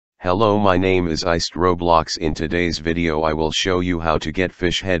Hello, my name is IcedRBLX. In today's video I will show you how to get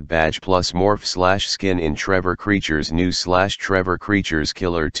fish head badge plus morph / skin in TREVOR Creatures new / TREVOR Creatures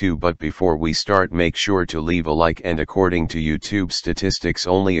Killer 2. But before we start, make sure to leave a like, and according to YouTube statistics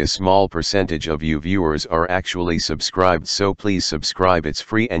only a small percentage of you viewers are actually subscribed, so please subscribe. It's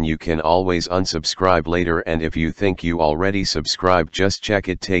free and you can always unsubscribe later, and if you think you already subscribed, just check.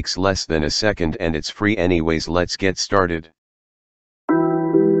 It takes less than a second and it's free anyways. Let's get started.